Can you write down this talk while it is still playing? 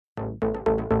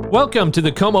Welcome to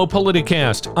the Como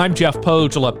Politicast. I'm Jeff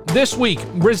Pogela. This week,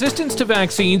 resistance to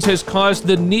vaccines has caused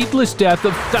the needless death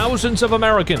of thousands of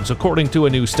Americans, according to a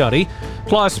new study.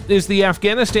 Plus, is the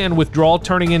Afghanistan withdrawal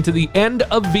turning into the end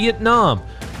of Vietnam?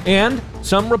 And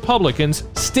some Republicans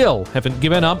still haven't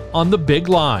given up on the big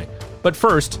lie. But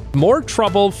first, more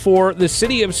trouble for the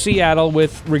city of Seattle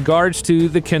with regards to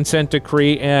the consent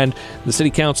decree and the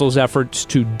city council's efforts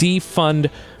to defund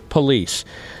police.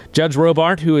 Judge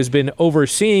Robart, who has been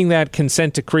overseeing that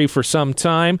consent decree for some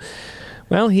time,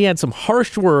 well, he had some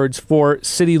harsh words for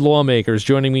city lawmakers.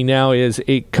 Joining me now is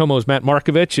Como's Matt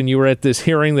Markovich, and you were at this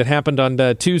hearing that happened on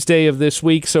Tuesday of this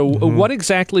week. So what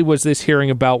exactly was this hearing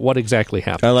about? What exactly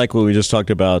happened? I like what we just talked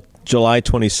about. July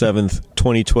 27th,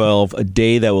 2012, a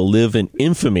day that will live in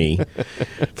infamy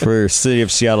for the city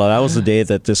of Seattle. That was the day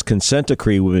that this consent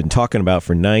decree we've been talking about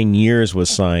for 9 years was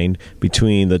signed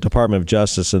between the Department of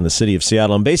Justice and the city of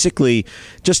Seattle. And basically,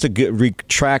 just to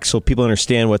retract so people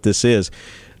understand what this is,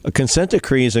 a consent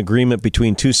decree is an agreement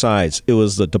between two sides. It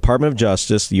was the Department of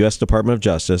Justice, the U.S. Department of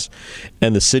Justice,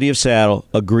 and the city of Seattle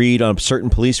agreed on certain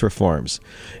police reforms.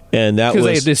 And that was...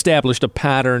 Because they had established a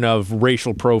pattern of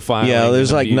racial profiling. Yeah,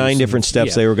 there's like 9 different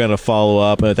steps they were going to follow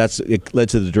up. It led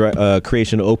to the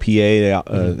creation of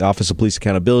OPA, the Office of Police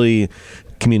Accountability,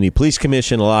 Community Police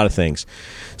Commission, a lot of things.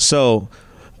 So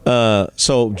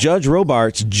Judge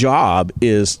Robart's job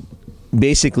is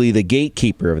basically the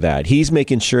gatekeeper of that. He's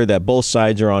making sure that both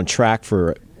sides are on track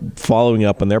for following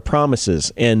up on their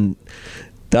promises. And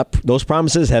those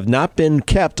promises have not been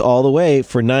kept all the way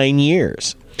for 9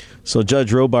 years. So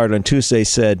Judge Robart on Tuesday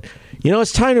said,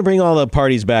 it's time to bring all the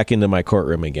parties back into my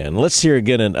courtroom again. Let's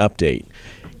get an update.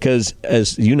 Because,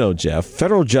 as you know, Jeff,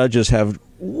 federal judges have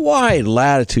wide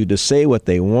latitude to say what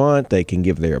they want. They can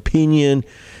give their opinion.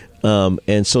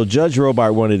 And so Judge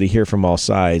Robart wanted to hear from all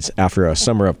sides after a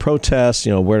summer of protests.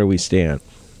 Where do we stand?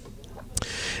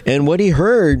 And what he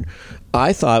heard,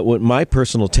 I thought, what my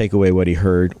personal takeaway, what he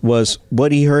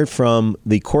heard from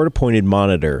the court-appointed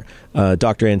monitor,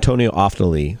 Dr. Antonio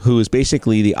Oftali, who is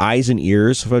basically the eyes and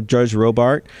ears of Judge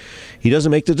Robart. He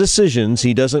doesn't make the decisions.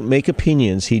 He doesn't make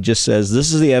opinions. He just says,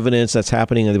 this is the evidence that's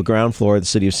happening on the ground floor of the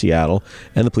city of Seattle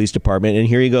and the police department. And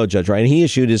here you go, Judge. Right? And he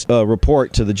issued his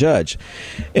report to the judge.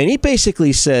 And he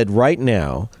basically said right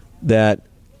now that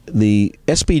the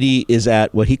SPD is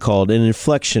at what he called an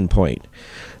inflection point,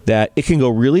 that it can go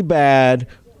really bad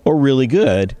or really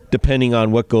good depending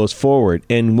on what goes forward.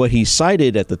 And what he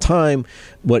cited at the time,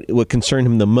 what concerned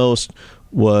him the most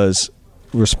was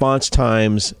response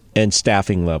times and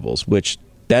staffing levels, which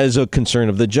that is a concern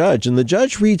of the judge. And the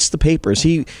judge reads the papers.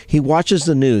 He watches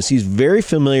the news. He's very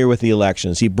familiar with the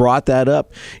elections. He brought that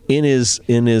up in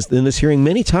this hearing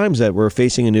many times, that we're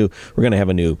going to have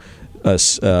a new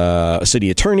city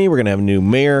attorney. We're going to have a new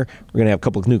mayor. We're going to have a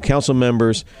couple of new council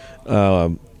members.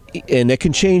 And it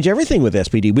can change everything with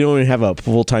SPD. We don't even have a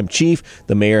full-time chief.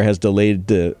 The mayor has delayed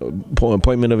the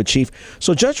appointment of a chief.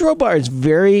 So Judge Robart is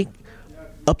very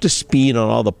up to speed on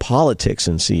all the politics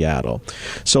in Seattle.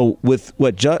 So with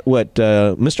what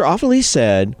Mr. Oftali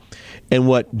said and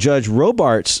what Judge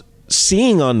Robart's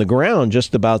seeing on the ground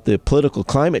just about the political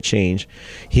climate change,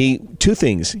 two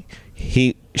things.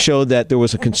 He showed that there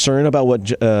was a concern about what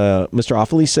Mr.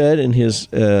 Oftali said in his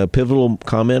pivotal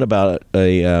comment about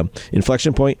a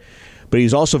inflection point, but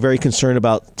he's also very concerned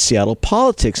about Seattle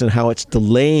politics and how it's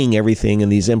delaying everything and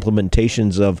these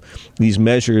implementations of these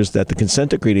measures that the consent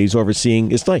decree he's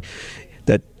overseeing is like.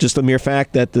 That just the mere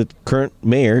fact that the current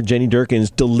mayor, Jenny Durkan,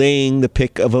 is delaying the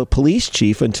pick of a police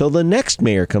chief until the next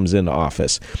mayor comes into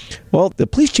office. Well, the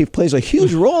police chief plays a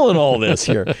huge role in all this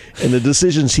here and the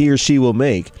decisions he or she will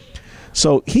make.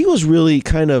 So he was really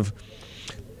kind of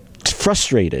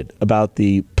frustrated about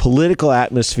the political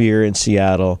atmosphere in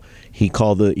Seattle. He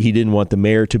didn't want the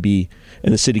mayor to be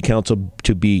and the city council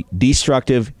to be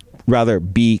destructive, rather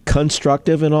be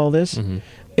constructive in all this. Mm-hmm.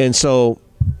 And so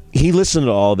he listened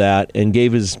to all that and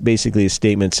gave basically a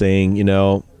statement saying,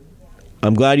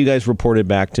 I'm glad you guys reported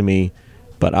back to me,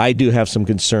 but I do have some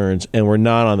concerns, and we're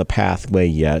not on the pathway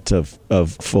yet of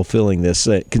fulfilling this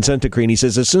consent decree. And he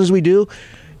says, as soon as we do,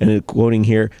 and quoting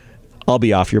here, I'll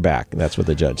be off your back. And that's what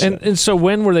the judge said. And so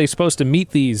when were they supposed to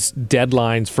meet these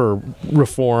deadlines for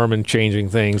reform and changing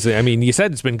things? I mean, you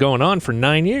said it's been going on for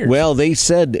 9 years. Well, they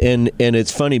said, and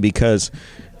it's funny because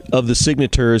of the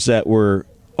signatures that were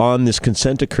on this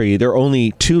consent decree, there are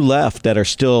only 2 left that are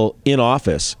still in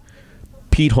office.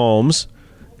 Pete Holmes,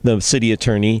 the city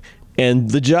attorney,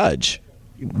 and the judge.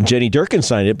 Jenny Durkan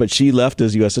signed it, but she left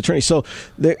as U.S. attorney. So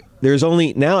there's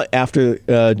only now, after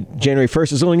January 1st,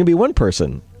 there's only going to be one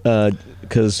person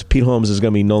because Pete Holmes is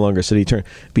going to be no longer city attorney,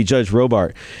 be Judge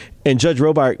Robart. And Judge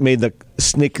Robart made the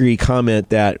snickery comment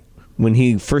that when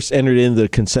he first entered into the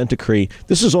consent decree,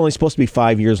 this was only supposed to be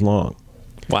 5 years long.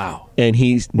 Wow. And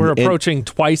we're approaching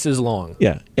twice as long.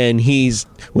 Yeah. And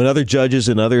when other judges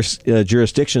in other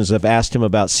jurisdictions have asked him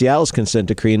about Seattle's consent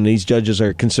decree, and these judges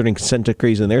are considering consent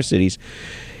decrees in their cities,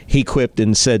 he quipped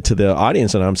and said to the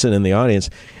audience, and I'm sitting in the audience,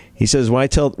 he says,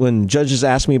 when judges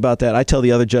ask me about that, I tell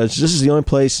the other judges, Seattle's the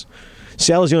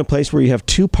only place where you have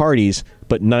two parties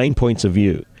but 9 points of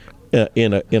view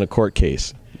in a court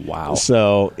case. Wow.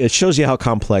 So it shows you how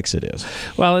complex it is.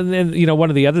 Well, and then, one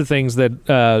of the other things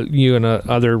that you and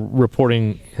other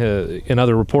reporting and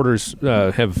other reporters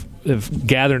have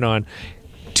gathered on,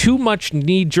 too much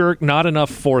knee-jerk, not enough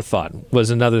forethought was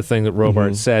another thing that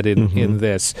Robart said in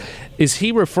this. Is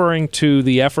he referring to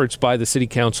the efforts by the city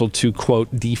council to,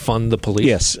 quote, defund the police?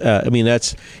 Yes.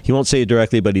 He won't say it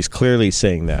directly, but he's clearly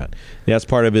saying that. That's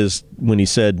part of when he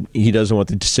said he doesn't want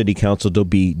the city council to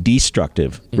be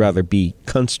destructive, rather be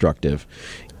constructive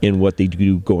in what they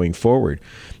do going forward.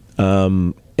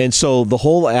 And so the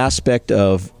whole aspect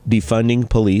of defunding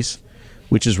police,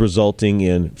 which is resulting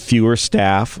in fewer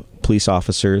staff, police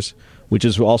officers, which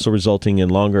is also resulting in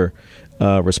longer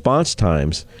response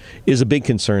times, is a big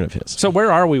concern of his. So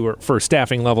where are we for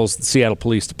staffing levels at the Seattle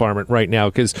Police Department right now?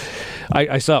 Because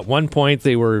I saw at one point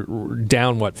they were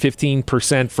down,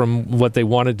 15% from what they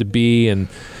wanted to be, and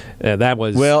that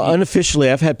was... Well,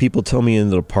 unofficially, I've had people tell me in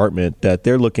the department that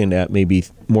they're looking at maybe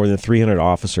more than 300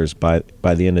 officers by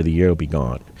the end of the year will be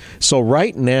gone. So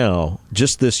right now,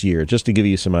 just this year, just to give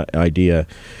you some idea,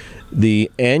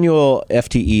 the annual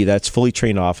FTE, that's fully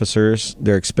trained officers,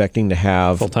 they're expecting to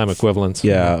have... full-time equivalents.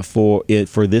 Yeah, for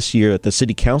this year that the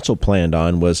city council planned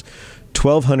on was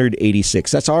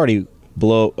 1,286. That's already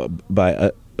below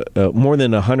by more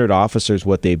than 100 officers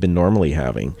what they've been normally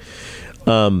having.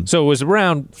 So it was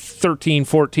around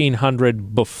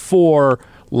 1,400 before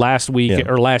last week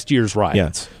or last year's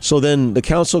riots. Yeah. So then the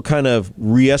council kind of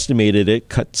re-estimated it,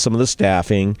 cut some of the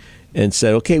staffing, and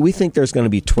said, okay, we think there's going to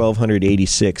be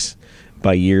 1,286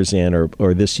 by year's end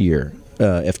or this year,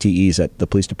 FTEs at the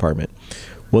police department.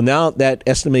 Well, now that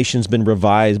estimation's been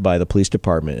revised by the police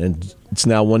department, and it's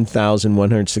now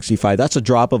 1,165. That's a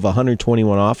drop of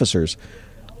 121 officers,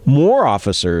 more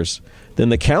officers than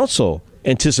the council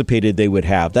anticipated they would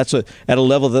have. That's at a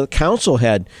level that the council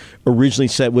had originally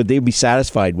said would they be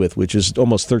satisfied with, which is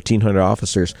almost 1,300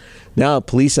 officers. Now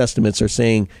police estimates are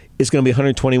saying it's going to be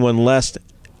 121 less,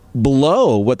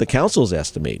 below what the council is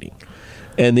estimating.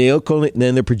 And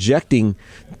then they're projecting,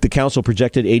 the council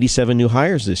projected 87 new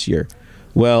hires this year.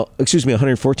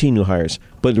 114 new hires.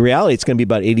 But in reality, it's going to be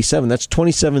about 87. That's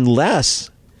 27 less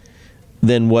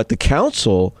than what the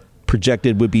council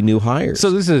projected would be new hires.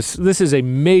 So this is a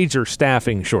major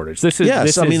staffing shortage.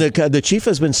 The chief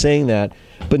has been saying that,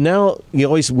 but now you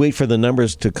always wait for the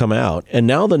numbers to come out, and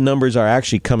now the numbers are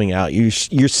actually coming out.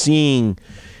 You're seeing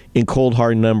in cold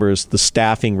hard numbers the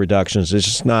staffing reductions. It's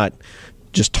just not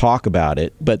just talk about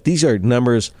it, but these are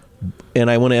numbers, and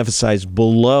I want to emphasize,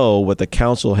 below what the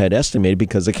council had estimated,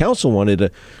 because the council wanted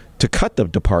to cut the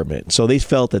department. So they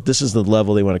felt that this is the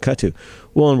level they want to cut to.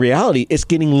 Well, in reality, it's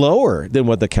getting lower than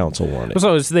what the council wanted.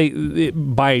 So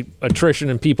by attrition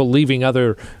and people leaving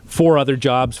for other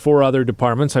jobs, for other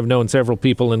departments. I've known several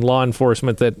people in law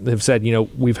enforcement that have said,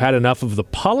 we've had enough of the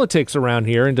politics around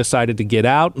here and decided to get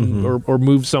out or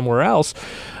move somewhere else.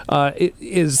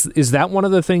 Is that one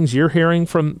of the things you're hearing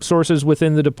from sources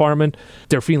within the department?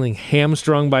 They're feeling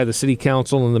hamstrung by the city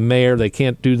council and the mayor. They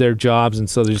can't do their jobs, and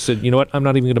so they just said, you know what, I'm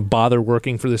not even going to bother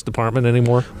working for this department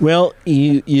anymore. Well,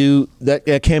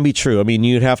 that can be true. I mean,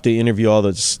 you'd have to interview all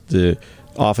the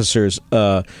officers.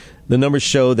 The numbers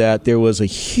show that there was a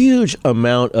huge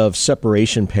amount of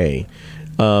separation pay,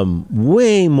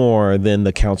 way more than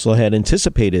the council had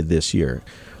anticipated this year.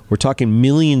 We're talking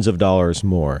millions of dollars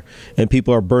more, and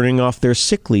people are burning off their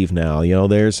sick leave now.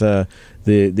 There's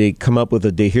they come up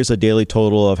with here's a daily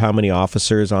total of how many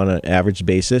officers on an average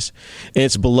basis, and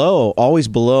it's always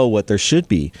below what there should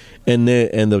be. And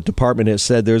the department has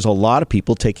said there's a lot of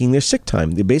people taking their sick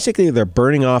time. They're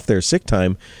burning off their sick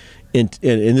time, and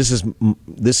this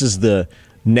is the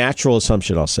natural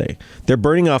assumption, I'll say. They're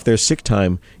burning off their sick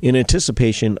time in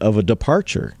anticipation of a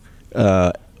departure.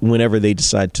 Whenever they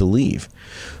decide to leave.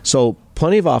 So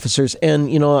plenty of officers. And,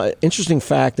 an interesting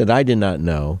fact that I did not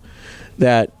know,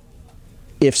 that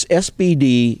if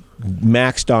SBD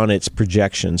maxed on its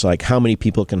projections, like how many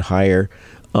people can hire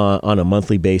on a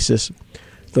monthly basis,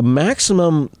 the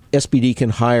maximum SBD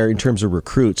can hire in terms of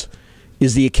recruits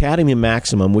is the academy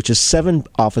maximum, which is 7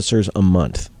 officers a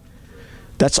month.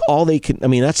 That's all they can.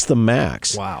 That's the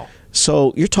max. Wow.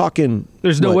 So you're talking.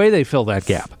 There's no way they fill that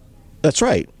gap. That's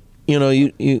right.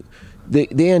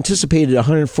 they anticipated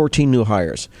 114 new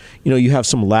hires. You have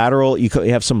some lateral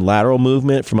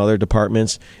movement from other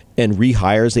departments and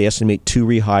rehires. They estimate 2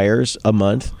 rehires a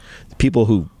month. People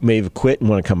who may have quit and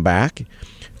want to come back.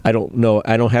 I don't know.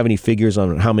 I don't have any figures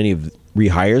on how many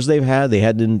rehires they've had. They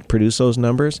didn't produce those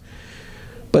numbers.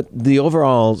 But the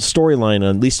overall storyline,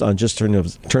 at least on just in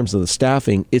terms of the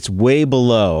staffing, it's way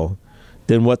below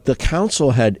than what the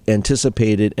council had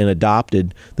anticipated and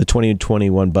adopted the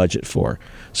 2021 budget for.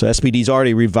 So SPD's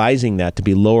already revising that to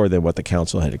be lower than what the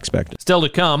council had expected. Still to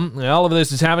come, all of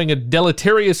this is having a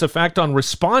deleterious effect on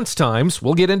response times.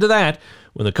 We'll get into that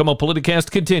when the KOMO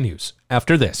Politicast continues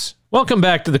after this. Welcome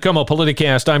back to the KOMO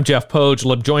Politicast. I'm Jeff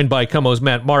Pogel. I'm joined by KOMO's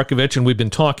Matt Markovich, and we've been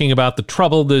talking about the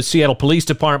trouble the Seattle Police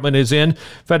Department is in.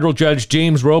 Federal Judge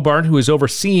James Robart, who is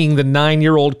overseeing the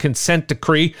 9-year-old consent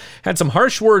decree, had some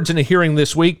harsh words in a hearing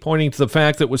this week, pointing to the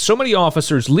fact that with so many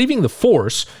officers leaving the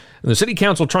force and the city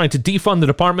council trying to defund the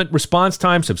department, response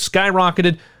times have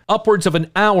skyrocketed, upwards of an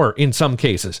hour in some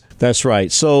cases. That's right.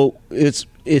 So it's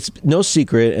no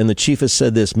secret, and the chief has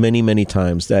said this many, many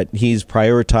times, that he's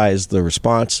prioritized the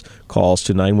response calls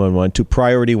to 911 to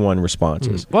priority 1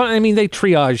 responses. Well, I mean, they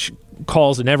triage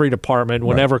calls in every department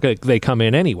whenever they come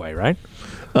in anyway, right?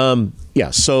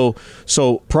 Yeah. So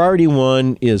priority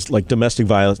 1 is like domestic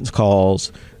violence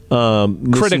calls,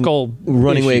 critical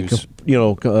running issues.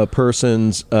 away,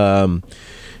 persons.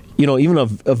 Even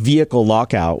a vehicle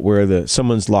lockout where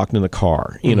someone's locked in a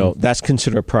car. That's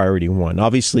considered priority 1.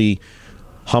 Obviously,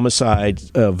 homicide,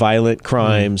 violent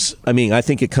crimes. I mean, I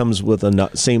think it comes with the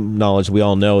same knowledge we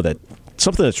all know that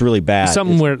something that's really bad.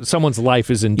 Somewhere someone's life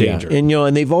is in danger. Yeah.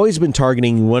 And they've always been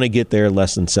targeting, you want to get there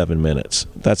less than 7 minutes.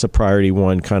 That's a priority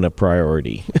 1 kind of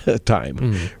priority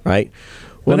time, right?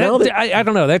 Well, I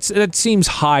don't know. That seems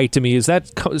high to me. Is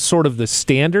that sort of the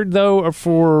standard, though,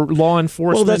 for law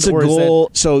enforcement? Well, that's a goal.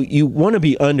 So you want to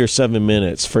be under 7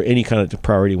 minutes for any kind of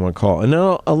priority 1 call. And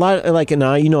now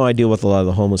I deal with a lot of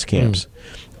the homeless camps.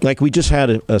 Like we just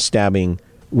had a stabbing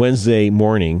Wednesday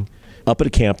morning up at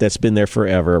a camp that's been there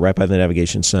forever, right by the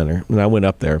Navigation Center. And I went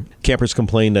up there. Campers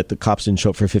complained that the cops didn't show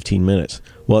up for 15 minutes.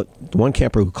 Well, the one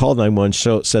camper who called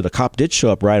 911 said a cop did show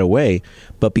up right away,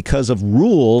 but because of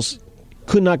rules,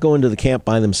 could not go into the camp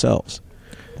by themselves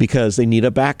because they need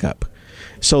a backup.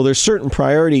 So there's certain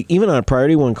priority, even on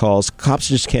priority 1 calls, cops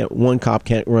just can't, one cop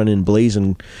can't run in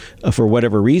blazing for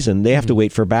whatever reason. They have to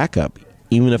wait for backup,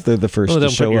 even if they're the first to show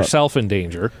up. Don't put yourself in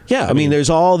danger. Yeah, I mean, there's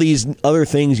all these other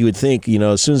things you would think,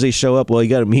 as soon as they show up, well,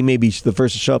 he may be the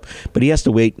first to show up, but he has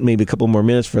to wait maybe a couple more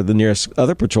minutes for the nearest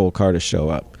other patrol car to show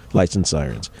up. Lights and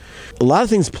sirens. A lot of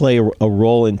things play a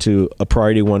role into a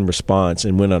priority 1 response,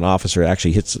 and when an officer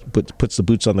actually puts the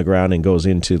boots on the ground and goes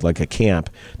into like a camp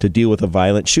to deal with a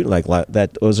violent shooting, like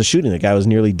that was a shooting. The guy was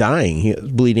nearly dying. He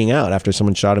was bleeding out after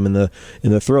someone shot him in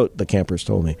the throat, the campers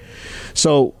told me.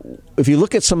 So if you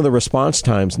look at some of the response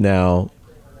times now,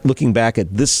 looking back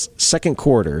at this second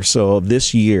quarter, so of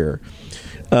this year,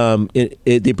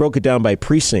 they broke it down by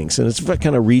precincts, and it's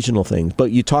kind of regional things.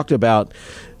 But you talked about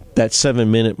that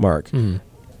 7-minute mark.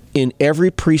 In every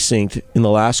precinct in the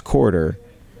last quarter,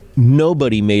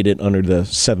 nobody made it under the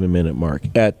 7-minute mark.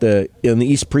 In the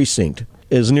East Precinct,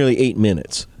 it was nearly 8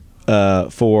 minutes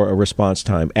for a response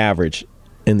time average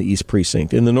in the East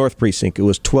Precinct. In the North Precinct, it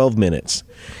was 12 minutes.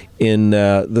 In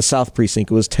the South Precinct,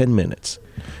 it was 10 minutes.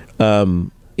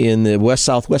 In the West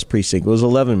Southwest Precinct, it was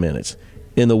 11 minutes.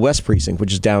 In the West Precinct,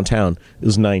 which is downtown, it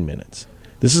was 9 minutes.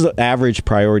 This is an average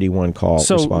priority 1 call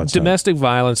response time. Domestic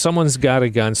violence, someone's got a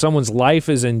gun, someone's life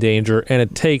is in danger, and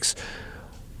it takes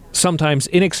sometimes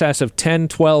in excess of 10,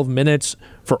 12 minutes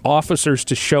for officers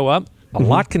to show up. A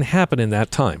lot can happen in that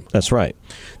time. That's right.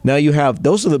 Now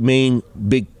those are the main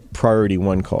big priority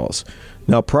 1 calls.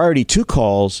 Now, priority 2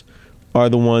 calls are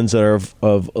the ones that are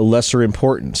of lesser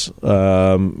importance.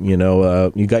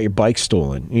 You got your bike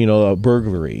stolen, a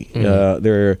burglary.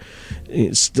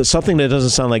 Something that doesn't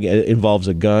sound like it involves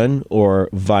a gun or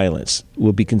violence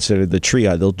will be considered the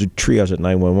triage. They'll do triage at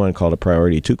 911 called a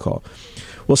priority 2 call.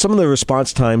 Well, some of the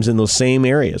response times in those same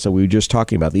areas that we were just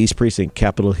talking about, the East Precinct,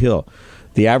 Capitol Hill,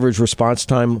 the average response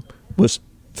time was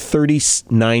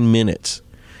 39 minutes.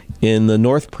 In the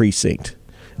North Precinct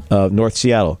of North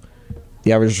Seattle,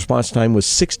 the average response time was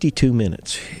 62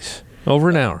 minutes. Jeez. Over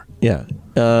an hour. Yeah.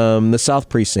 The South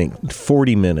Precinct,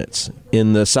 40 minutes.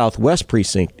 In the Southwest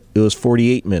Precinct, it was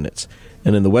 48 minutes.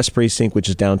 And in the West Precinct, which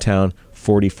is downtown,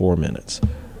 44 minutes.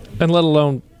 And let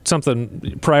alone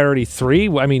something priority 3?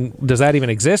 I mean, does that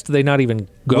even exist? Do they not even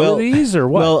go to these or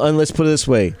what? Well, and let's put it this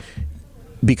way.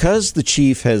 Because the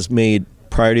chief has made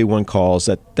priority 1 calls,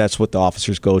 that's what the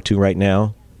officers go to right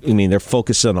now, I mean, they're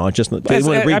focusing on just. You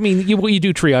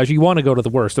do triage. You want to go to the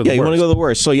worst of the worst. You want to go to the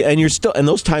worst. So, and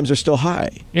those times are still high.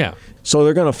 Yeah. So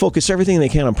they're going to focus everything they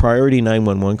can on priority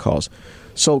 911 calls.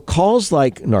 So calls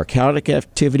like narcotic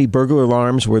activity, burglar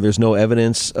alarms where there's no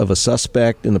evidence of a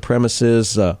suspect in the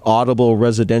premises, audible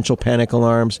residential panic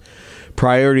alarms,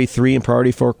 priority 3 and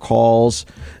priority 4 calls,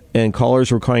 and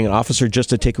callers requiring an officer just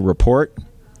to take a report.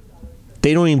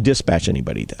 They don't even dispatch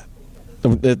anybody that.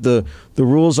 The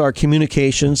rules are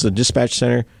communications, the dispatch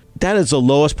center. That is the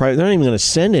lowest priority. They're not even going to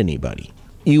send anybody.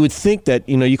 You would think that,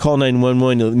 you call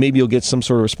 911, maybe you'll get some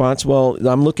sort of response. Well,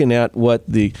 I'm looking at what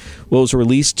was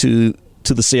released to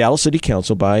the Seattle City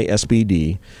Council by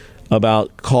SBD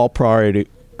about call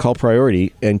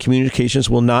priority, and communications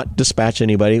will not dispatch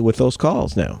anybody with those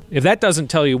calls now. If that doesn't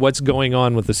tell you what's going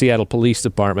on with the Seattle Police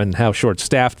Department and how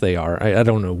short-staffed they are, I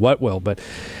don't know what will. But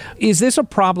is this a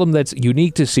problem that's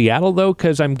unique to Seattle, though?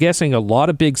 Because I'm guessing a lot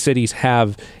of big cities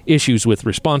have issues with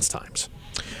response times.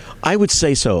 I would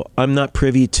say so. I'm not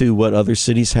privy to what other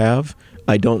cities have.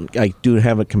 I do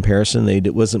have a comparison.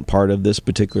 It wasn't part of this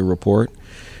particular report.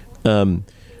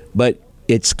 But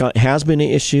has been an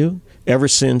issue ever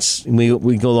since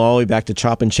we go all the way back to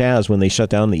Chop and Chaz when they shut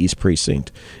down the East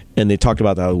Precinct. And they talked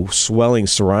about the swelling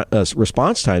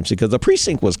response times because the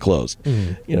precinct was closed.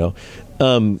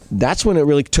 Mm-hmm. That's when it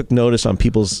really took notice on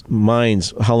people's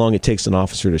minds how long it takes an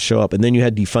officer to show up. And then you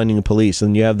had defunding the police,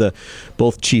 and you have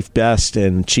both Chief Best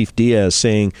and Chief Diaz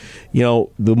saying,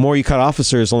 the more you cut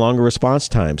officers, the longer response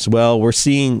times. Well, we're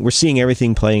seeing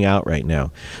everything playing out right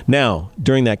now. Now,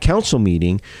 during that council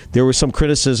meeting, there was some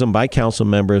criticism by council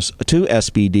members to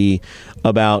SBD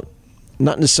about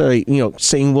not necessarily,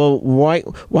 saying, well, why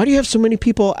do you have so many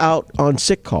people out on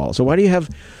sick calls? Or why do you have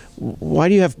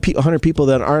 100 people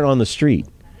that aren't on the street?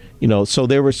 So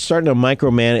they were starting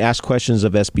to ask questions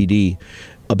of SBD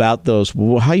about those.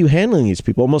 Well, how are you handling these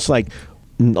people?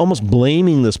 Almost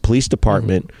blaming this police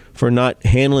department for not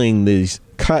handling these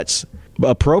cuts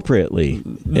appropriately.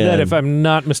 That, if I'm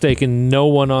not mistaken, no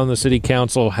one on the city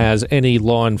council has any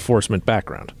law enforcement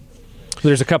background.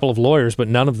 There's a couple of lawyers, but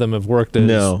none of them have worked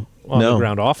as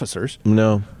on-the-ground officers.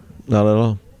 No, not at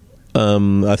all.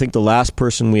 I think the last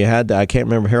person we had, I can't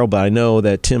remember Harold, but I know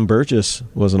that Tim Burgess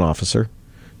was an officer,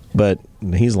 but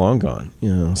he's long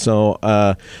gone. So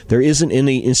there isn't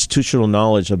any institutional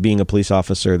knowledge of being a police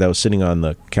officer that was sitting on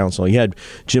the council. You had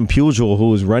Jim Pugel, who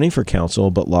was running for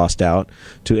council but lost out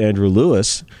to Andrew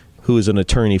Lewis, who is an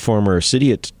attorney, former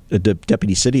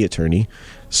deputy city attorney.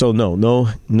 So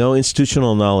no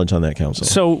institutional knowledge on that council.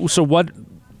 So what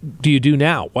do you do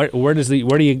now? Where does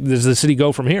the city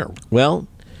go from here? Well,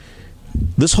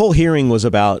 this whole hearing was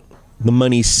about the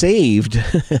money saved,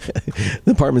 the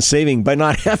department saving by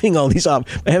not having all these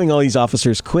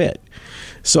officers quit.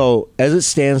 So as it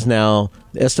stands now,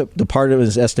 the department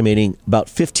is estimating about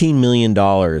 $15 million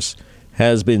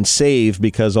has been saved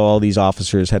because all these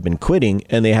officers have been quitting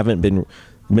and they haven't been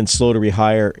slow to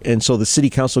rehire. And so the city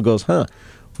council goes,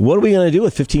 what are we going to do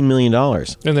with $15 million?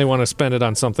 And they want to spend it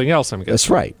on something else, I'm guessing.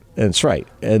 That's right.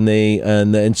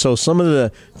 And so some of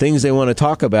the things they want to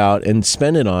talk about and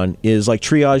spend it on is like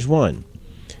Triage 1.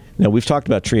 Now, we've talked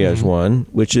about Triage 1,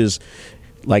 which is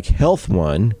like Health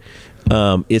 1.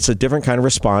 It's a different kind of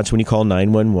response when you call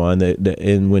 911.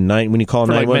 And when you call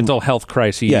 911, like mental health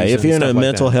crises. Yeah, if you're in a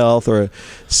mental health or a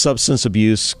substance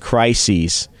abuse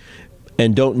crises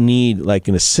and don't need like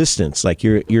an assistance, like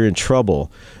you're in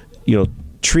trouble,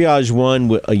 Triage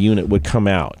 1, a unit would come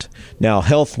out. Now,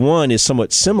 Health 1 is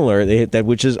somewhat similar,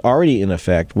 which is already in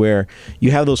effect, where you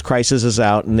have those crises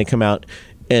out and they come out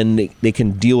and they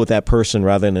can deal with that person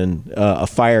rather than a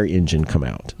fire engine come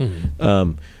out.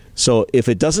 Mm-hmm. So if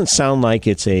it doesn't sound like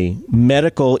it's a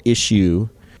medical issue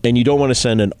and you don't want to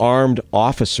send an armed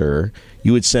officer,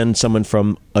 you would send someone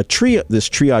from this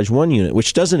Triage 1 unit,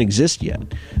 which doesn't exist yet.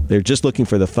 They're just looking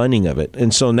for the funding of it.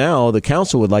 And so now the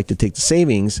council would like to take the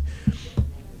savings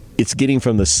it's getting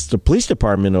from the police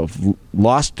department of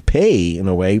lost pay in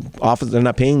a way. They're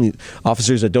not paying the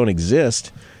officers that don't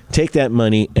exist. Take that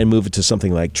money and move it to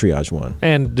something like Triage 1.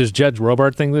 And does Judge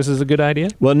Robart think this is a good idea?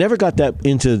 Well, never got that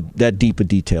into that deep a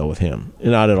detail with him.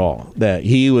 Not at all. That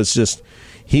he was just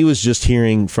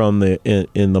hearing from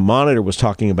in the Monitor was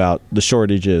talking about the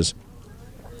shortages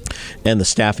and the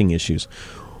staffing issues.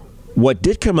 What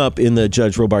did come up in the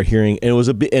Judge Robart hearing, and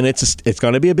it's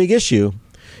going to be a big issue,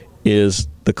 is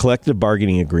the collective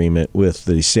bargaining agreement with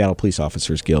the Seattle Police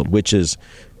Officers Guild, which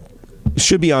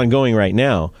should be ongoing right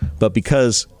now, but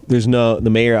because there's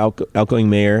the outgoing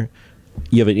mayor,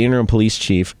 you have an interim police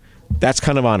chief, that's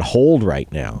kind of on hold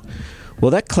right now. Well,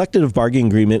 that collective bargaining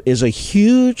agreement is a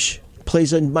huge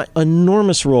plays an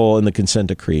enormous role in the consent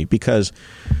decree because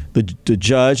the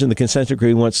judge in the consent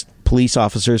decree wants police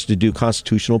officers to do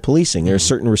constitutional policing. There are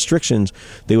certain restrictions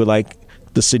they would like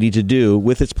the city to do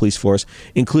with its police force,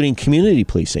 including community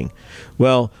policing.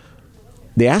 Well,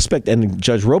 the aspect, and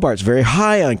Judge Robart's very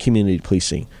high on community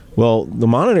policing. Well, the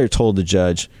Monitor told the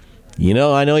judge,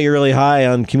 I know you're really high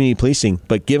on community policing,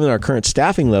 but given our current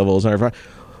staffing levels,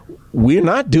 we're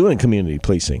not doing community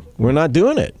policing. We're not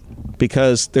doing it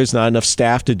because there's not enough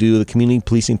staff to do the community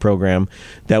policing program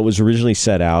that was originally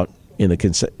set out in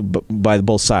the by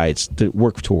both sides to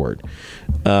work toward.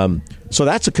 So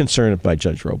that's a concern by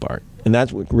Judge Robart, and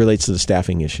that's what relates to the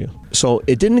staffing issue. So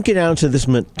it didn't get down to this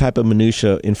type of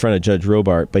minutia in front of Judge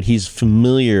Robart, but he's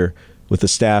familiar with the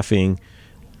staffing,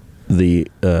 the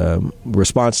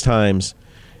response times,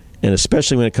 and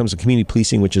especially when it comes to community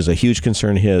policing, which is a huge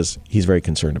concern of his, he's very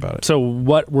concerned about it. So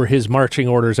what were his marching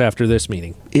orders after this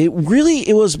meeting? It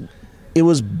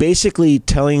was basically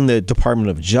telling the Department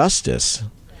of Justice,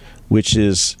 which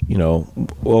is,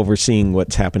 overseeing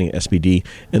what's happening at SPD.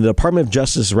 And the Department of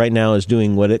Justice right now is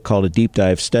doing what it called a deep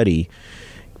dive study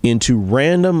into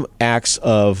random acts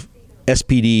of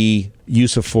SPD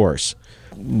use of force.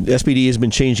 SPD has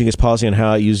been changing its policy on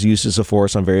how it uses of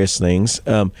force on various things,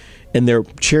 and they're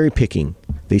cherry picking.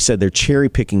 They said they're cherry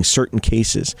picking certain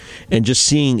cases and just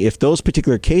seeing if those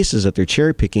particular cases that they're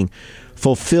cherry picking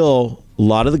fulfill a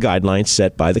lot of the guidelines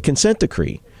set by the consent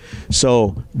decree.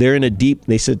 So they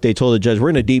told the judge, we're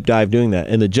in a deep dive doing that.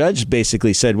 And the judge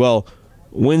basically said, well,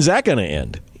 when's that going to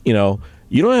end? You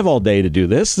don't have all day to do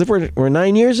this. We're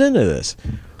 9 years into this.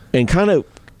 And kind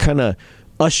of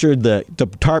ushered the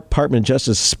Department of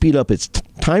Justice to speed up its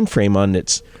time frame on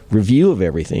its review of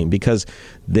everything, because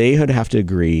they would have to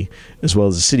agree, as well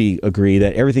as the city agree,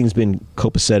 that everything's been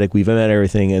copacetic, we've met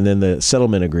everything, and then the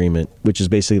settlement agreement, which is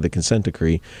basically the consent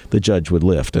decree, the judge would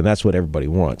lift, and that's what everybody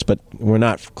wants. But we're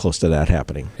not close to that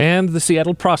happening. And the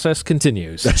Seattle process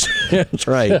continues. That's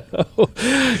right.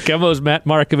 KOMO's Matt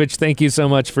Markovich, thank you so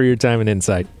much for your time and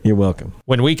insight. You're welcome.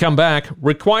 When we come back,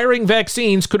 requiring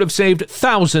vaccines could have saved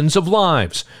thousands of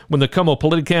lives, when the KOMO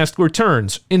Politicast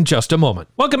returns in just a moment.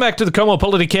 Welcome back to the KOMO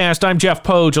Politicast. I'm Jeff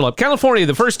Pogela. California,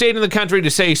 the first state in the country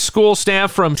to say school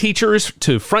staff, from teachers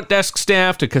to front desk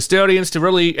staff to custodians to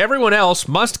really everyone else,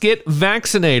 must get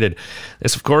vaccinated.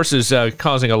 This, of course, is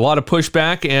causing a lot of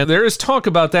pushback, and there is talk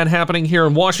about that happening here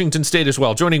in Washington State as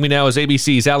well. Joining me now is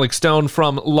ABC's Alex Stone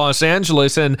from Los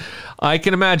Angeles, and I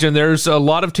can imagine there's a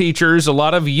lot of teachers, a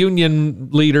lot of union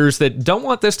leaders that don't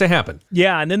want this to happen.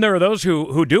 Yeah, and then there are those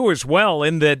who do as well,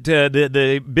 in that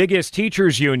the biggest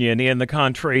teachers union in the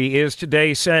country is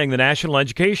today saying, the National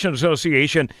Education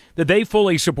Association, that they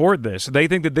fully support this. They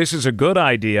think that this is a good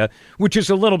idea, which is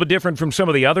a little bit different from some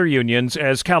of the other unions,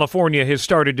 as California has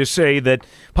started to say that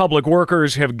public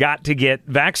workers have got to get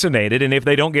vaccinated, and if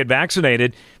they don't get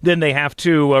vaccinated, then they have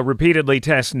to repeatedly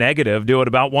test negative, do it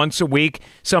about once a week,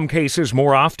 some cases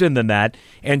more often than that,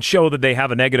 and show that they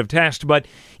have a negative test. But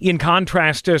in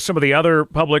contrast to some of the other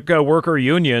public worker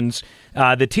unions,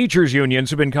 the teachers unions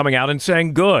have been coming out and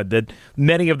saying that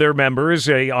many of their members,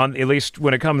 at least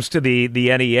when it comes to the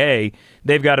NEA,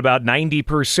 they've got about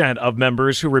 90% of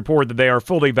members who report that they are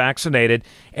fully vaccinated,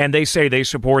 and they say they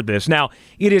support this. Now,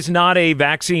 it is not a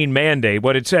vaccine mandate.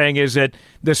 What it's saying is that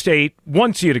the state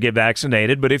wants you to get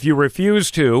vaccinated, but if you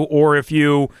refuse to, or if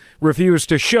you refuse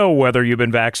to show whether you've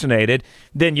been vaccinated,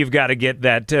 then you've got to get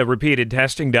that repeated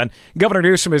testing done. Governor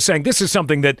Newsom is saying this is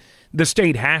something that the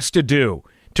state has to do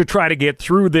to try to get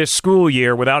through this school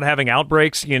year without having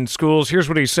outbreaks in schools. Here's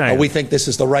what he's saying. We think this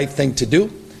is the right thing to do,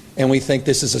 and we think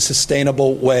this is a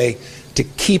sustainable way to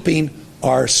keeping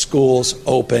our schools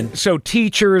open. So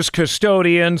teachers,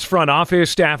 custodians, front office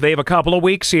staff, they have a couple of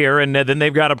weeks here, and then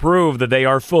they've got to prove that they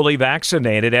are fully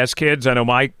vaccinated. As kids, I know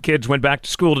my kids went back to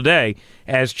school today,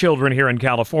 as children here in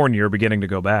California are beginning to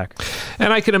go back.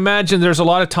 And I can imagine there's a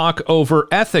lot of talk over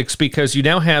ethics, because you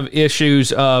now have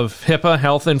issues of HIPAA,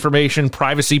 Health Information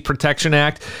Privacy Protection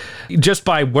Act. Just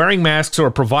by wearing masks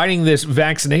or providing this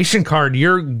vaccination card,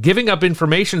 you're giving up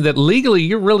information that legally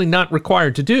you're really not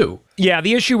required to do. Yeah,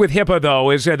 the issue with HIPAA, though,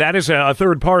 is that is a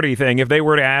third-party thing. If they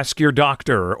were to ask your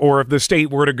doctor, or if the state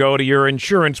were to go to your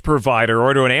insurance provider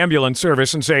or to an ambulance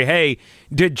service and say, hey,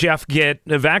 did Jeff get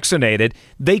vaccinated,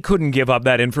 they couldn't give up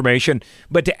that information.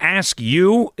 But to ask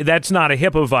you, that's not a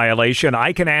HIPAA violation.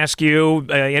 I can ask you,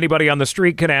 anybody on the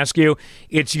street can ask you.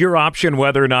 It's your option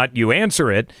whether or not you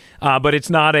answer it, but it's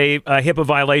not a HIPAA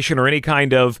violation or any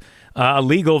kind of a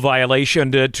legal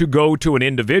violation to go to an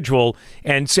individual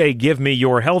and say, give me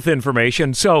your health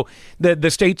information. So the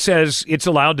state says it's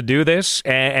allowed to do this.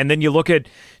 And then you look at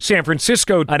San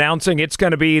Francisco announcing it's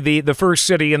going to be the first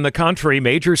city in the country,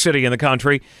 major city in the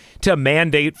country, to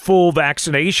mandate full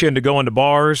vaccination to go into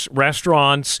bars,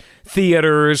 restaurants,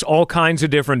 theaters, all kinds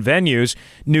of different venues.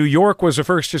 New York was the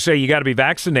first to say you got to be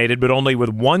vaccinated, but only with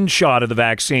one shot of the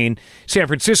vaccine. San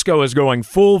Francisco is going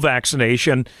full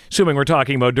vaccination, assuming we're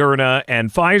talking Moderna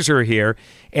and Pfizer here.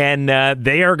 And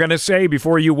they are going to say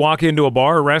before you walk into a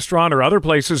bar, or restaurant, or other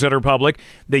places that are public,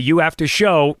 that you have to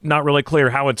show, not really clear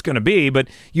how it's going to be, but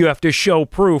you have to show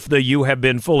proof that you have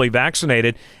been fully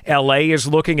vaccinated. LA is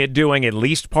looking at doing at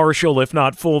least partial, if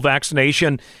not full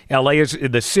vaccination.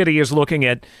 The city is looking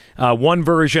at one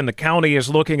version. The county is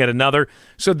looking at another.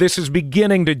 So this is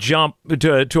beginning to jump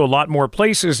to a lot more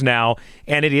places now,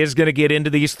 and it is going to get into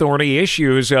these thorny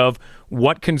issues of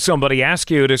what can somebody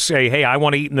ask you to say, hey, I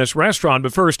want to eat in this restaurant,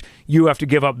 but first you have to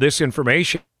give up this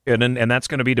information, and that's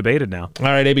going to be debated now. All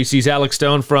right, ABC's Alex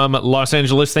Stone from Los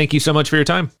Angeles. Thank you so much for your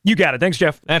time. You got it. Thanks,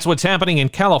 Jeff. That's what's happening in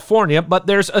California, but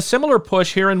there's a similar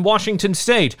push here in Washington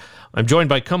State. I'm joined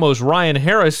by KOMO's Ryan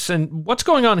Harris, and what's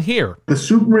going on here? The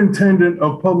Superintendent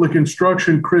of Public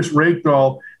Instruction, Chris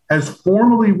Reykdal, has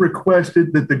formally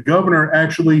requested that the governor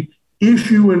actually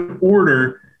issue an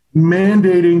order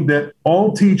mandating that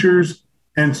all teachers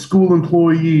and school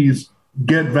employees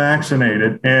get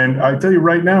vaccinated. And I tell you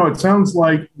right now, it sounds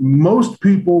like most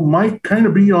people might kind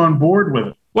of be on board with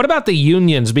it. What about the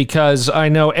unions? Because I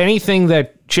know anything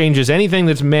that changes, anything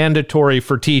that's mandatory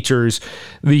for teachers,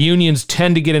 the unions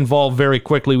tend to get involved very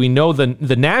quickly. We know the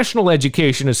National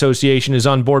Education Association is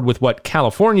on board with what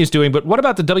California is doing, but what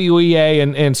about the WEA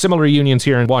and similar unions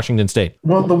here in Washington State?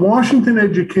 Well, the Washington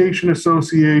Education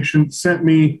Association sent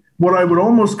me what I would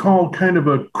almost call kind of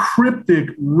a cryptic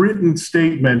written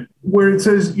statement where it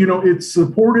says, it's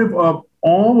supportive of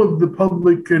all of the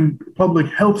public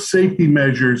health safety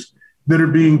measures that are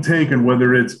being taken,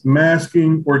 whether it's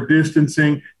masking or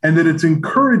distancing, and that it's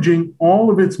encouraging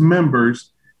all of its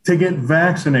members to get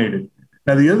vaccinated.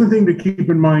 Now, the other thing to keep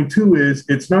in mind, too, is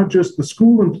it's not just the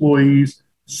school employees,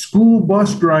 school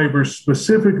bus drivers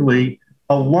specifically.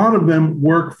 A lot of them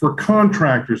work for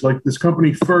contractors like this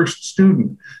company First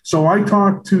Student. So I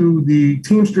talked to the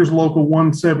Teamsters Local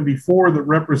 174 that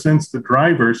represents the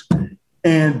drivers,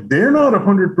 and they're not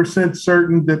 100%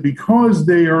 certain that because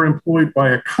they are employed by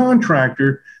a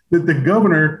contractor, that the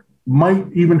governor might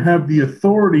even have the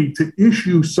authority to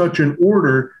issue such an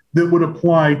order that would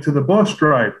apply to the bus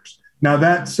drivers. Now,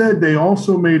 that said, they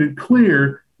also made it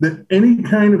clear that any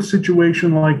kind of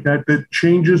situation like that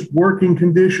changes working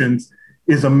conditions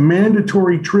is a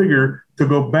mandatory trigger to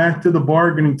go back to the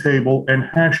bargaining table and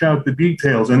hash out the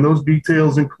details. And those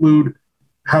details include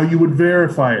how you would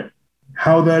verify it,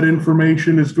 how that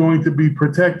information is going to be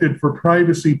protected for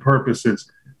privacy purposes,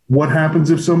 what happens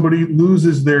if somebody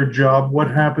loses their job, what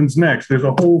happens next. There's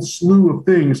a whole slew of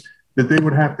things that they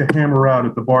would have to hammer out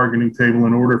at the bargaining table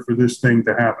in order for this thing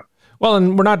to happen. Well,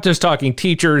 and we're not just talking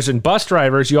teachers and bus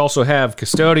drivers. You also have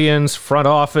custodians, front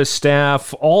office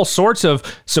staff, all sorts of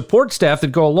support staff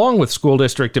that go along with school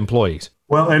district employees.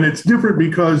 Well, and it's different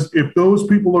because if those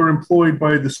people are employed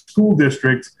by the school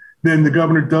districts, then the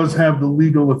governor does have the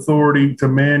legal authority to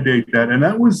mandate that. And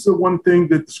that was the one thing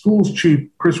that the schools chief,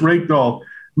 Chris Reykdal,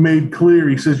 made clear.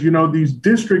 He says, these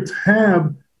districts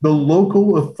have the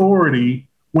local authority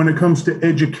when it comes to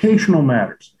educational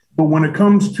matters. But when it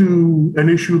comes to an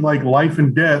issue like life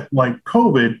and death, like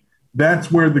COVID, that's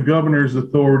where the governor's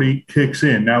authority kicks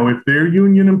in. Now, if they're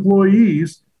union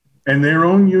employees and their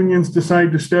own unions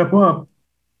decide to step up,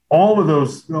 all of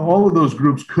those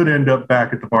groups could end up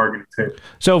back at the bargaining table.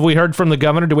 So have we heard from the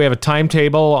governor? Do we have a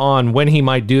timetable on when he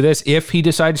might do this, if he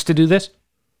decides to do this?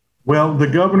 Well, the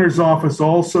governor's office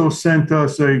also sent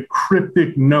us a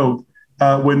cryptic note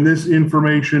when this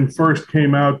information first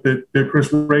came out that Chris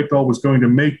Reykdal was going to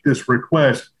make this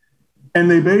request. And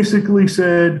they basically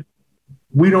said,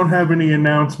 we don't have any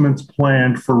announcements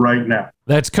planned for right now.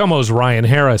 That's KOMO's Ryan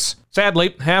Harris.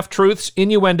 Sadly, half-truths,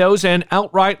 innuendos, and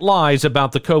outright lies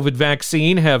about the COVID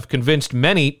vaccine have convinced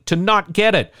many to not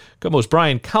get it. KOMO's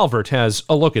Brian Calvert has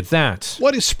a look at that.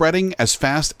 What is spreading as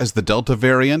fast as the Delta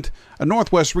variant? A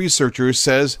Northwest researcher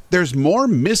says there's more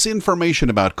misinformation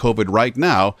about COVID right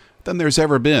now than there's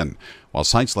ever been. While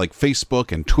sites like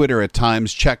Facebook and Twitter at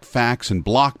times check facts and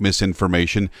block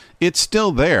misinformation, it's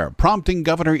still there, prompting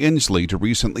Governor Inslee to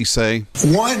recently say,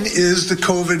 one is the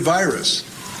COVID virus,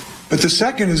 but the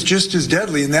second is just as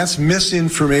deadly, and that's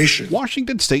misinformation.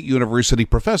 Washington State University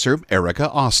professor Erica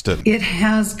Austin. It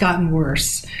has gotten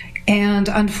worse. And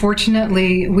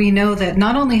unfortunately, we know that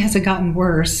not only has it gotten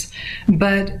worse,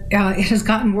 but it has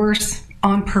gotten worse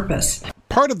on purpose.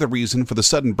 Part of the reason for the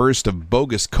sudden burst of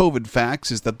bogus COVID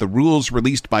facts is that the rules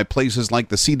released by places like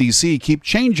the CDC keep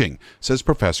changing, says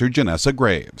Professor Janessa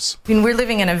Graves. I mean, we're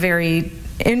living in a very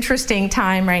interesting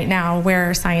time right now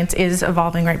where science is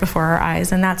evolving right before our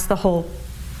eyes, and that's the whole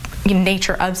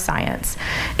nature of science,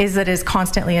 is that it is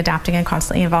constantly adapting and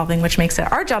constantly evolving, which makes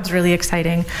our jobs really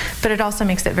exciting, but it also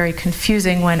makes it very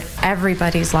confusing when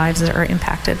everybody's lives are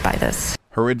impacted by this.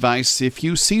 Her advice: if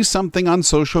you see something on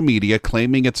social media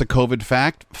claiming it's a COVID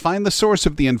fact, find the source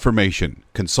of the information,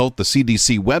 consult the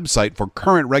CDC website for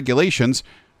current regulations,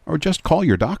 or just call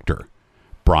your doctor.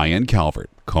 Brian Calvert,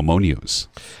 KOMO News.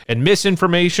 And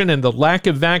misinformation and the lack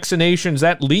of vaccinations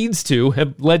that leads to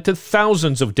have led to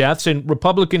thousands of deaths in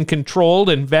Republican-controlled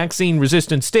and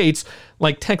vaccine-resistant states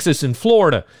like Texas and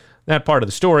Florida. That part of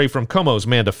the story from KOMO's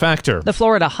Amanda Factor. The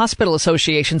Florida Hospital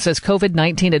Association says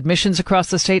COVID-19 admissions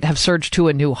across the state have surged to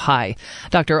a new high.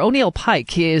 Dr. O'Neill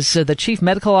Pike is the chief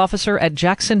medical officer at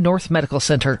Jackson North Medical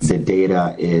Center. The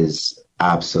data is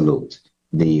absolute.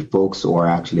 The folks who are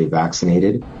actually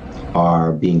vaccinated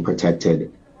are being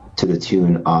protected to the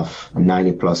tune of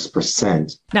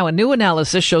 90+%. Now, a new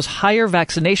analysis shows higher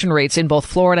vaccination rates in both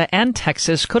Florida and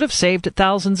Texas could have saved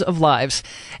thousands of lives.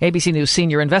 ABC News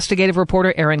senior investigative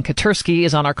reporter Aaron Katursky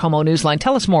is on our KOMO Newsline.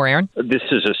 Tell us more, Aaron. This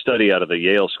is a study out of the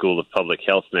Yale School of Public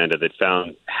Health, Amanda, that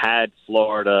found had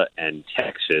Florida and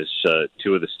Texas,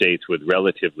 two of the states with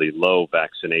relatively low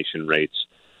vaccination rates,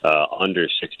 under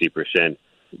 60%,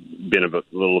 been a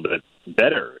little bit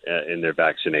better in their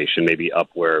vaccination, maybe up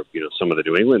where some of the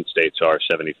New England states are,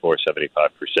 74,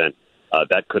 75%.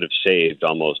 That could have saved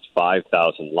almost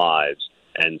 5,000 lives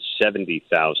and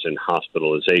 70,000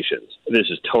 hospitalizations. This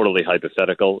is totally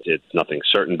hypothetical. It's nothing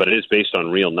certain, but it is based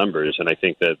on real numbers. And I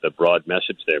think that the broad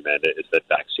message there, Amanda, is that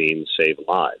vaccines save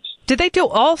lives. Did they do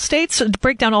all states,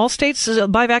 break down all states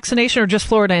by vaccination, or just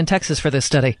Florida and Texas for this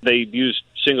study? They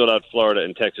singled out Florida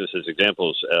and Texas as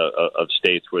examples of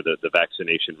states where the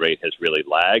vaccination rate has really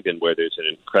lagged and where there's an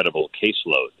incredible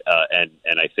caseload.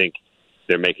 And I think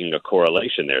they're making a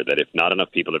correlation there that if not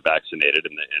enough people are vaccinated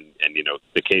and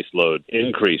the caseload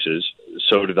increases,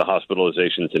 so do the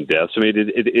hospitalizations and deaths. I mean,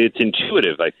 it's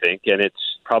intuitive, I think, and it's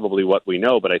probably what we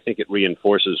know, but I think it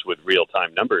reinforces with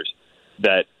real-time numbers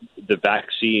that the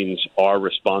vaccines are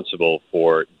responsible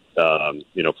for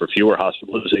fewer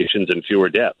hospitalizations and fewer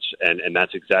deaths. And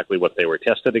that's exactly what they were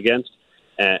tested against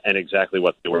and exactly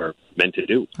what they were meant to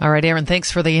do. All right, Aaron,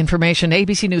 thanks for the information.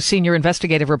 ABC News senior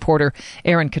investigative reporter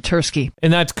Aaron Katursky.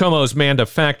 And that's KOMO's Amanda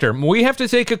Factor. We have to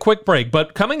take a quick break,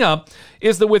 but coming up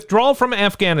is the withdrawal from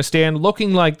Afghanistan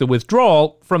looking like the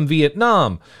withdrawal from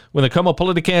Vietnam. When the KOMO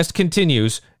Politicast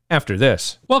continues after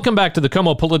this. Welcome back to the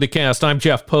KOMO Politicast. I'm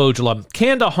Jeff Pogela.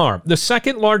 Kandahar, the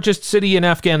second largest city in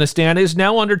Afghanistan, is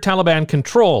now under Taliban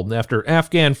control after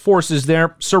Afghan forces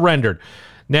there surrendered.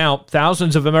 Now,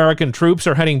 thousands of American troops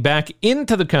are heading back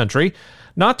into the country,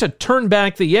 not to turn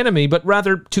back the enemy, but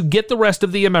rather to get the rest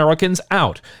of the Americans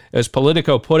out. As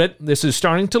Politico put it, this is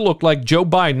starting to look like Joe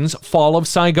Biden's fall of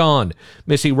Saigon.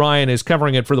 Missy Ryan is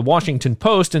covering it for the Washington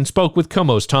Post and spoke with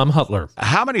KOMO's Tom Hutler.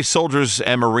 How many soldiers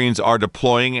and Marines are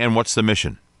deploying, and what's the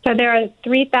mission? So there are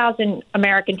 3,000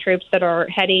 American troops that are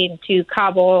heading to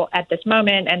Kabul at this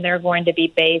moment, and they're going to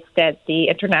be based at the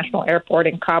international airport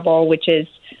in Kabul, which is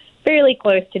fairly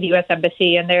close to the U.S.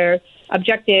 Embassy, and their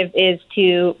objective is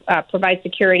to provide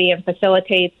security and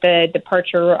facilitate the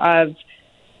departure of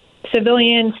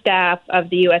civilian staff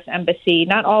of the U.S. Embassy,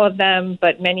 not all of them,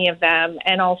 but many of them,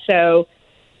 and also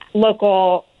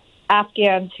local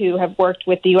Afghans who have worked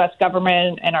with the U.S.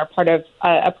 government and are part of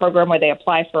a program where they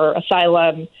apply for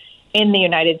asylum in the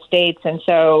United States. And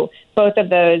so both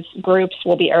of those groups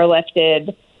will be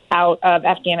airlifted out of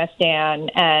Afghanistan,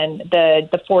 and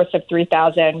the force of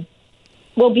 3,000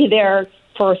 will be there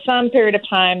for some period of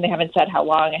time. They haven't said how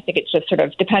long. I think it just sort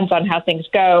of depends on how things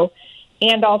go.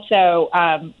 And also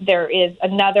there is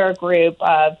another group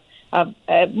of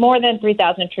more than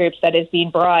 3,000 troops that is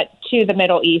being brought to the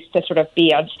Middle East to sort of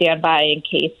be on standby in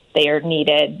case they are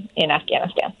needed in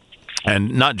Afghanistan.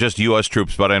 And not just U.S.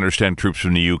 troops, but I understand troops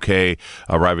from the U.K.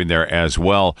 arriving there as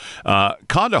well.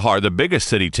 Kandahar, the biggest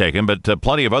city taken, but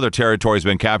plenty of other territories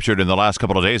been captured in the last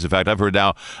couple of days. In fact, I've heard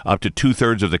now up to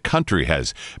 2/3 of the country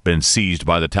has been seized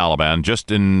by the Taliban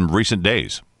just in recent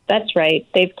days. That's right.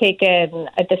 They've taken,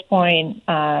 at this point,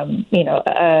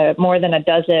 more than a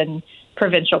dozen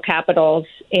provincial capitals,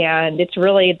 and it's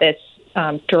really this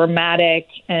dramatic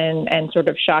and sort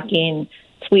of shocking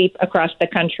sweep across the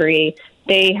country.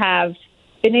 They have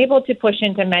been able to push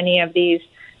into many of these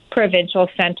provincial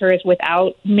centers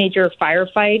without major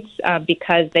firefights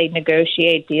because they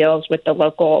negotiate deals with the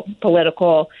local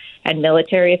political and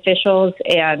military officials.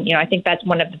 And, I think that's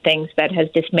one of the things that has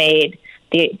dismayed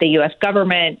the U.S.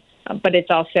 government, but it's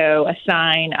also a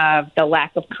sign of the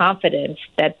lack of confidence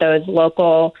that those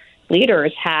local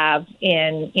leaders have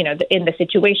in the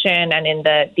situation and in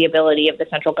the ability of the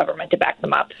central government to back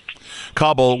them up.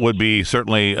 Kabul would be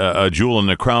certainly a jewel in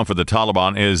the crown for the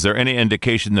Taliban. Is there any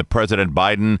indication that President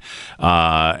Biden,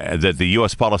 that the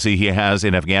U.S. policy he has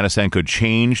in Afghanistan could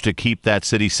change to keep that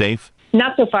city safe?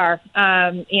 Not so far.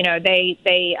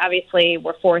 They obviously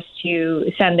were forced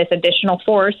to send this additional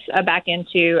force back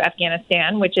into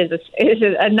Afghanistan, which is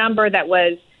a number that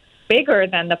was bigger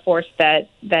than the force that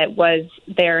was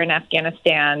there in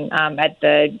Afghanistan at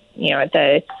the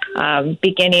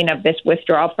beginning of this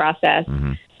withdrawal process.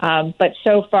 Mm-hmm. But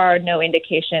so far, no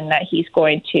indication that he's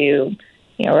going to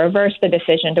reverse the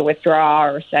decision to withdraw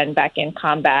or send back in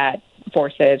combat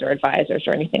forces or advisors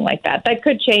or anything like that. That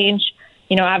could change.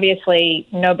 Obviously,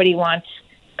 nobody wants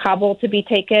Kabul to be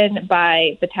taken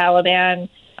by the Taliban.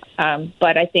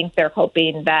 But I think they're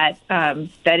hoping that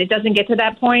it doesn't get to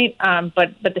that point.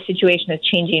 But the situation is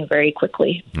changing very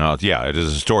quickly. Yeah, it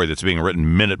is a story that's being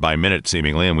written minute by minute,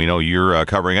 seemingly, and we know you're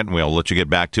covering it, and we'll let you get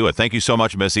back to it. Thank you so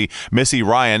much, Missy. Missy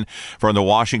Ryan from the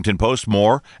Washington Post.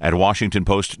 More at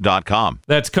WashingtonPost.com.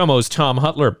 That's KOMO's Tom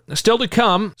Hutler. Still to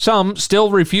come, some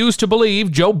still refuse to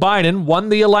believe Joe Biden won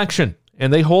the election,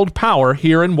 and they hold power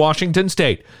here in Washington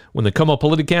state when the KOMO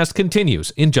Politicast continues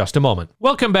in just a moment.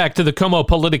 Welcome back to the KOMO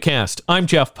Politicast. I'm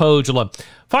Jeff Pogela.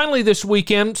 Finally this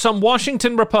weekend, some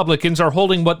Washington Republicans are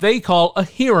holding what they call a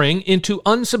hearing into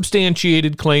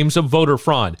unsubstantiated claims of voter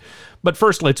fraud. But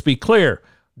first, let's be clear.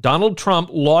 Donald Trump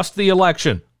lost the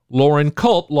election. Lauren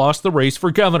Culp lost the race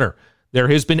for governor. There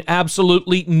has been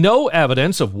absolutely no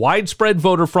evidence of widespread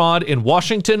voter fraud in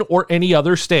Washington or any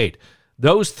other state.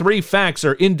 Those three facts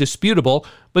are indisputable,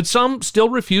 but some still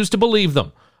refuse to believe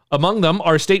them. Among them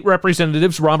are State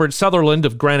Representatives Robert Sutherland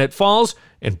of Granite Falls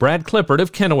and Brad Clippard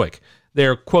of Kennewick.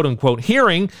 Their quote-unquote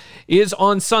hearing is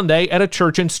on Sunday at a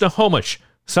church in Snohomish.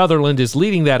 Sutherland is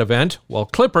leading that event, while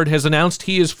Clippard has announced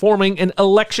he is forming an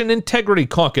election integrity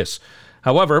caucus.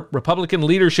 However, Republican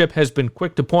leadership has been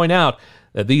quick to point out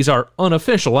that these are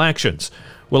unofficial actions.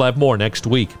 We'll have more next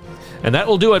week. And that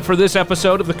will do it for this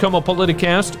episode of the KOMO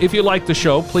Politicast. If you like the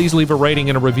show, please leave a rating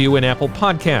and a review in Apple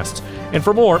Podcasts. And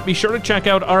for more, be sure to check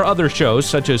out our other shows,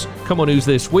 such as KOMO News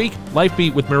This Week, Life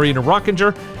Beat with Marina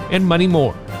Rockinger, and many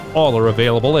more. All are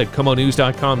available at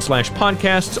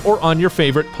KOMOnews.com/podcasts or on your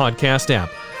favorite podcast app.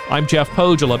 I'm Jeff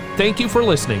Pogela. Thank you for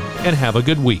listening, and have a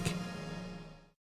good week.